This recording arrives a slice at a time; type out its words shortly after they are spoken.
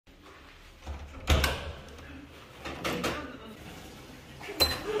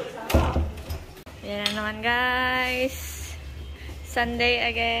Yan na naman guys.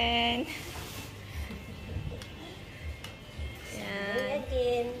 Sunday again. Yan.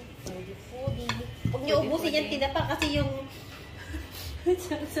 Again. Huwag niyo ubusin yung tinapa kasi yung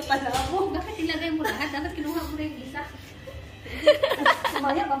sa palabo. Bakit ilagay mo lahat? Dapat kinuha mo na yung isa.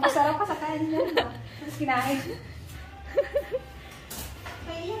 Sumaya, mapasarap ka sa kain yan. Tapos kinain.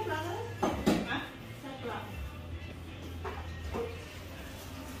 Kaya yan, plaka. Ha? Sa plaka.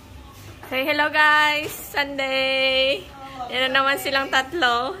 Say hello guys! Sunday! Yan na naman silang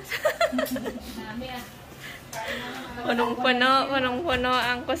tatlo. Punong-puno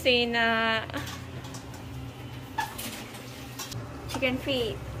ang kusina. Chicken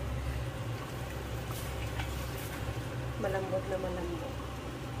feet. Malambot na malambot.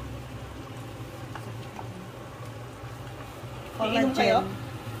 Iinom kayo?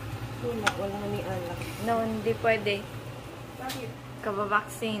 Wala ni alak. No, hindi pwede. Bakit?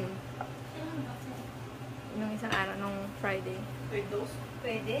 Kababaksin. Nung isang araw, nung Friday. Third dose?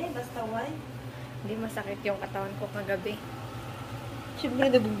 Pwede, basta wine. Hindi masakit yung katawan ko kagabi.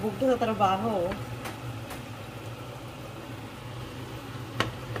 Siyempre, nabugbog ka sa trabaho.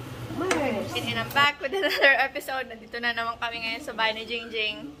 And I'm back with another episode. Nandito na naman kami ngayon sa bahay ni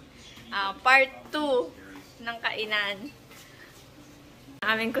Jingjing. Part 2 ng kainan.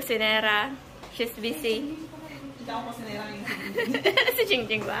 Aming kusinera. She's busy. Hindi ako kasi nailang yung Si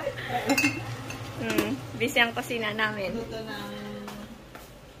Jingjing ba? Busy ang kusina namin. luto ng...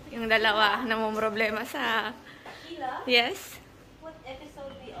 Yung dalawa namumroblema sa... Sheila? Yes? What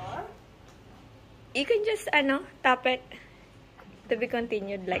episode we are? You can just, tap it. To be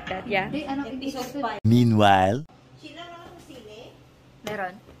continued like that, yeah? Hindi, ano, Episode 5. Meanwhile, Sheila, wala kang sili?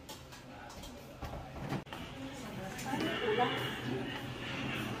 Meron.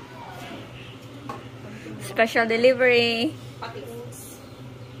 Special delivery. Patis.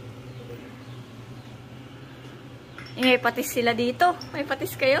 May patis sila dito. May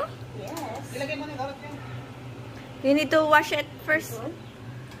patis kayo? Yes. Ilagay mo na yung karot yan. You need to wash it first.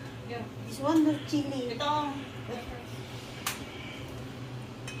 Yan. This one, no chili. Ito.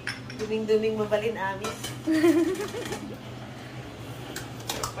 Duming-duming mabalin amis.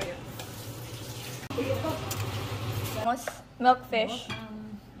 Sarap pa yan. Milkfish.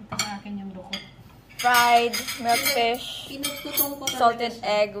 ito sa akin yung lukot. Fried milkfish. Pinagtutong ko Salted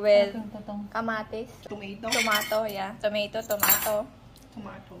egg with Totong. kamatis. Tomato. Tomato, yeah. Tomato.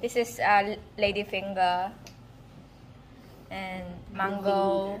 Tomato. This is ladyfinger. And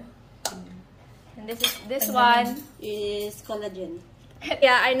mango. And this one. is collagen.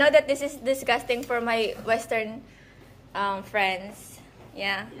 Yeah, I know that this is disgusting for my Western friends.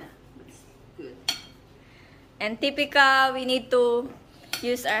 Yeah. Yeah, that's good. And typical, we need to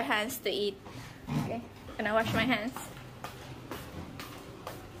use our hands to eat. Okay, can I wash my hands?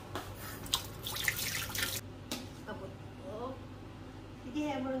 Abot. Oh.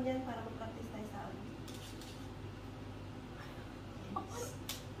 Sige, hammer dyan para mag-practice tayo sa ano.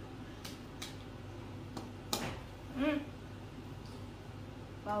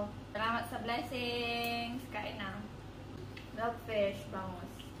 Wow. Salamat sa blessings. Kain na. Milkfish, bangus.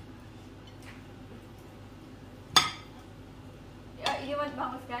 You want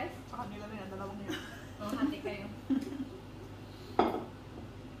bangus, guys? Sa kanila na yan. Dalawang yan. Oh, hati kayo. Thank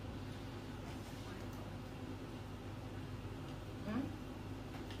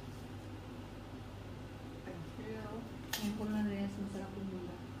you. Simple na rin. Masarap yung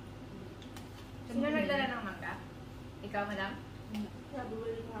mula. Sino nagdala ng mangga? Ikaw, madam? Yeah,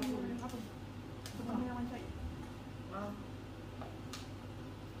 bumili ka ako. Ito pa naman siya. Wow.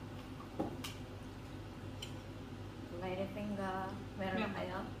 Ladyfinger. Meron na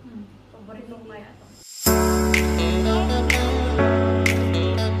kayo? Paborito ko kaya ito.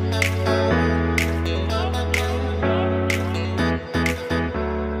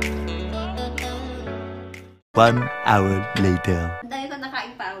 one hour later. Dahil ko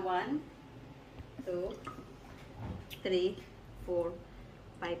nakain pa. 1, 2, 3, 4,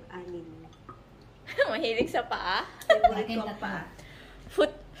 5, 6. Mahilig sa paa? Favorite ko ang paa.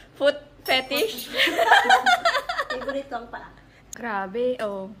 Foot fetish? Favorite ko ang paa. Grabe,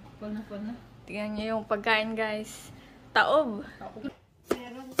 oh. Puna. Tingnan niyo yung pagkain, guys. Taob.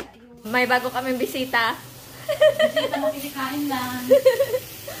 Meron sa yung... May bago kaming bisita. Bisita mo kinikain lang.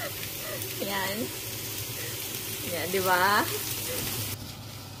 Yan. Yan, di ba?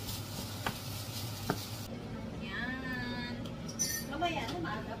 Yan. Mamaya na,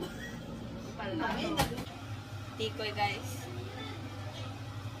 maaga pa. Pala. Tikoy, guys.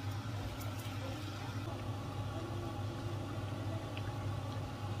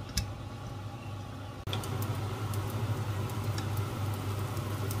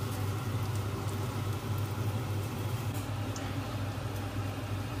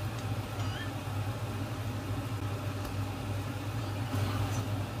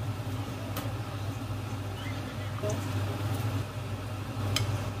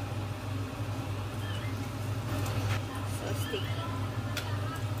 So sticky.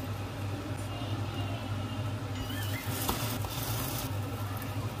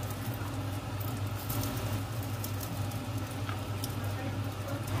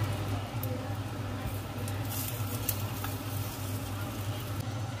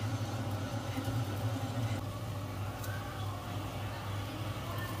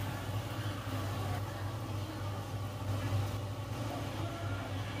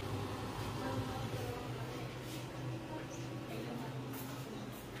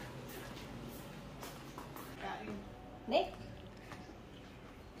 Nick?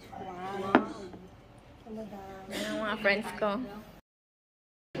 Yan ang mga friends ko.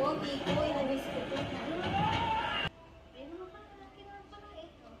 Pogi ko, inabis ko ito.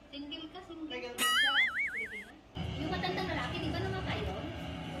 Single ka, single. Yung matandang lalaki, di ba namatay yun?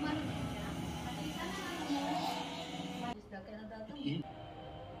 Umarap siya.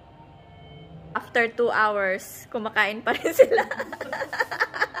 After 2 hours, kumakain pa rin sila.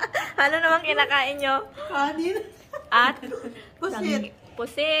 Ano namang kinakain nyo? Kanin? At? Pusit.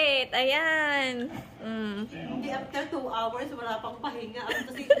 Pusit. Ayan. Hindi after 2 hours, wala pang pahinga.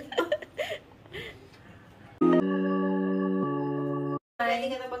 Kasi pwede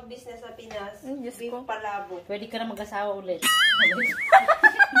ka na mag-business sa Pinas. Diyos Beef ko. palabo. Pwede ka na mag-asawa ulit.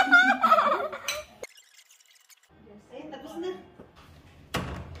 Ayun, tapos na.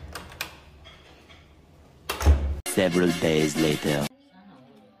 Several days later.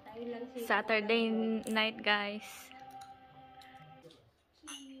 Saturday night, guys.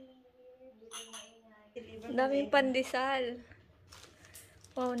 Daming pandesal.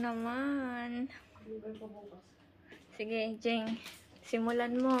 Wow naman. Sige, Jing.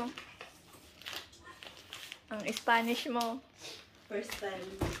 Simulan mo. Ang Spanish mo. First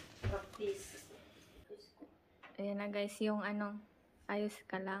time. Practice. Ayan na, guys. Yung ano, ayos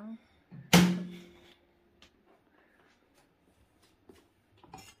ka lang.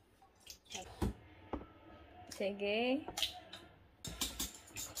 Sige.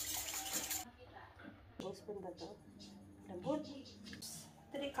 Ilang spoon ba ito? Lambot.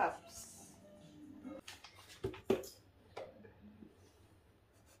 3 cups.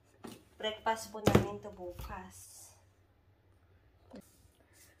 Breakfast po namin ito bukas.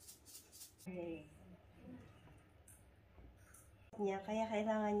 Kaya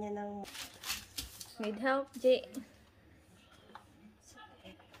kailangan niya ng Need help, J.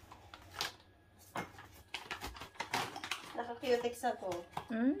 naka-cutex ako.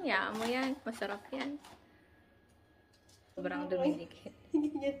 Yaan mo yan. Masarap yan. Sobrang dumidikit. Hindi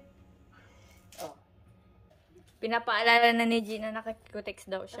niya. Oh. Pinapaalala na ni G na naka-cutex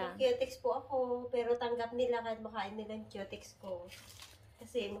daw siya. Naka-cutex po ako, pero tanggap nila kahit makain nila yung cutex ko.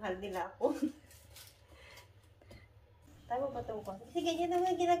 Kasi mahal nila ako. Tama ba ito ko? Kasi ganyan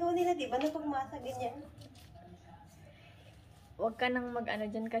naman yung ginagawa nila, di ba? Napagmasa, ganyan. Huwag ka nang mag-ano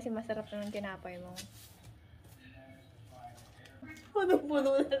dyan kasi masarap naman tinapay mo.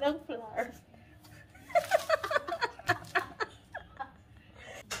 Punong-puno na ng flour.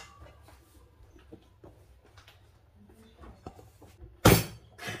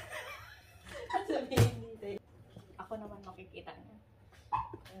 Sabihin nila. Ako naman makikita niya.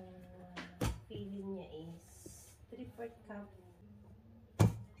 Feeling niya is 3/4 cup.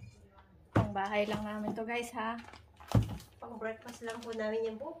 Pang bahay lang namin to, guys, ha? Pang breakfast lang po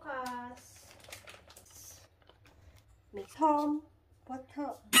namin yung bukas. Mix home.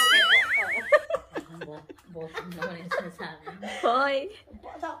 Butter. Bottom naman yung sinasabi. Hoy!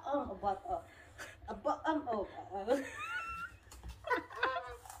 Butter. Butter.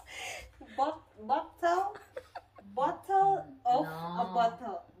 Bottle of a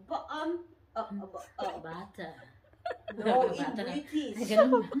butter. Bata. No, in Bata na. British. Ay,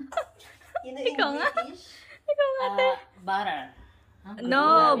 ganun. You know, in Ikaw nga. British. Butter. Huh?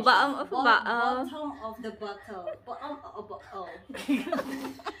 No, Butterfish. baam of baam. Bottom of the bottle. Bottom of a bottle.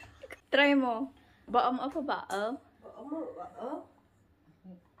 Try mo. Baam of baam.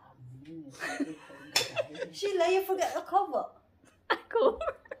 Sheila, you forgot the cover. Ako?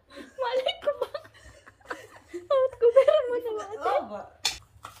 Malay ko ba? Out ko, pero mo naman. Cover.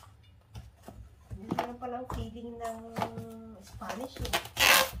 Meron palang feeling ng Spanish eh.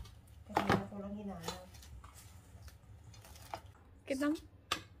 Kanina ko lang hinanap. Kitang?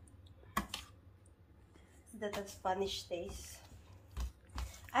 Is that a Spanish taste?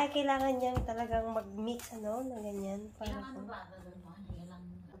 Ay, kailangan niyang talagang mag-mix, ano, na ganyan. Para Kailangan po. ba? Kailangan.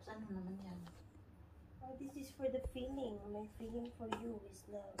 Tapos ano naman yan? Oh, this is for the feeling. My feeling for you is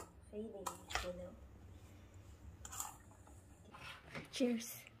not feeling, you know.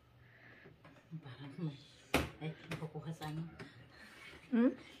 Cheers. Parang, kuha sa ano.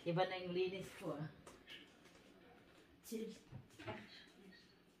 Hmm? Iba na yung linis ko ah. Cheers.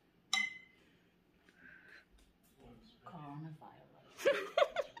 Coronavirus.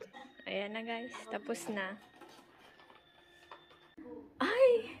 Ayan na guys, tapos na.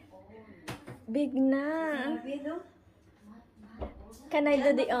 Ay! Big na! Sabi, no? Can I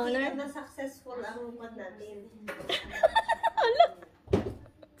do the honor? Na successful ang upan natin.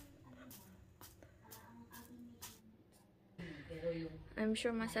 I'm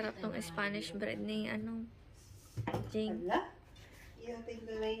sure masarap tong Spanish bread ni Jing. Hala? Iyatin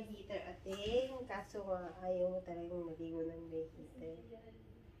ko na yung heater ating. Kaso nga, ayaw mo talagang maligo ng may heater.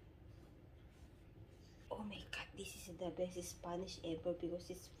 Oh my God, this is the best Spanish ever because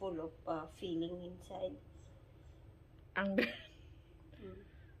it's full of feeling inside. Ang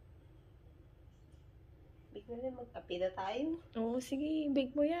Big na rin, magkape na tayo. Oo, sige,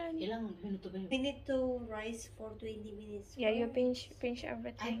 bake mo yan. Ilang minuto ba yun? We need to rise for 20 minutes. Yeah, you pinch Ay,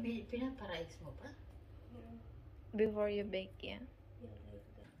 everything pinaparaix mo pa? before you bake, yeah. Yeah, like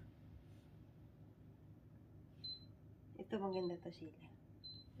that. Ito maganda to sila.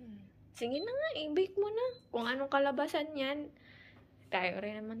 Sige na nga, i-bake mo na. Kung anong kalabasan yan, tayo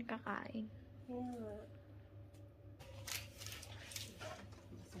rin naman kakain. Yeah.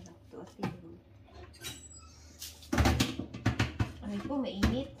 Masarap to atin. Ay po,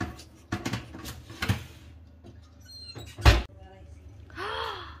 mainit.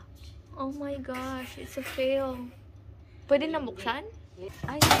 Oh my gosh, it's a fail. Pwede na buksan?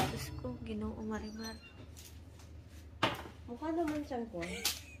 Ay, Diyos ko, Ginoo Marimar. Mukha naman siyang ko.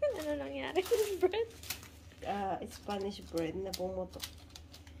 Ano nangyari sa bread? Spanish bread na pumutok.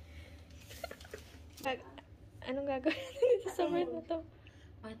 Anong gagawin dito sa bread na to?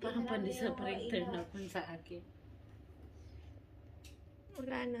 Ay, parang pandi sa turn up sa akin.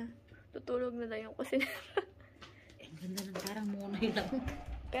 Wala na. Tutulog na daw yung kusina. Ang ganda ng parang munay lang.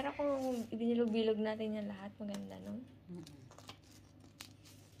 Pero kung binilog-bilog natin yan lahat, maganda, no?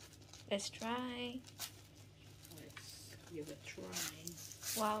 Let's try. Let's give it a try.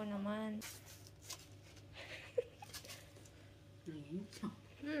 Wow naman.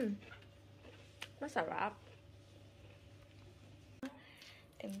 Masarap.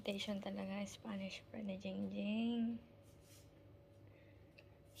 Temptation talaga, Spanish bread ni Jing Jing.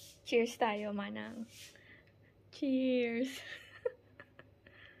 Cheers tayo, manang. Cheers!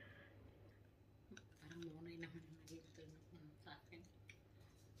 Parang munay naman ang naging turn up sa akin.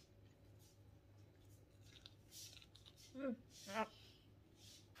 Sarap.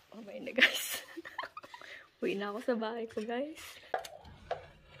 Okay na, guys. Uwi na ako sa bahay ko, guys.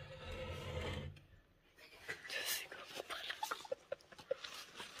 Diyos ko,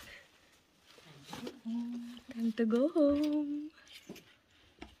 Time to go home.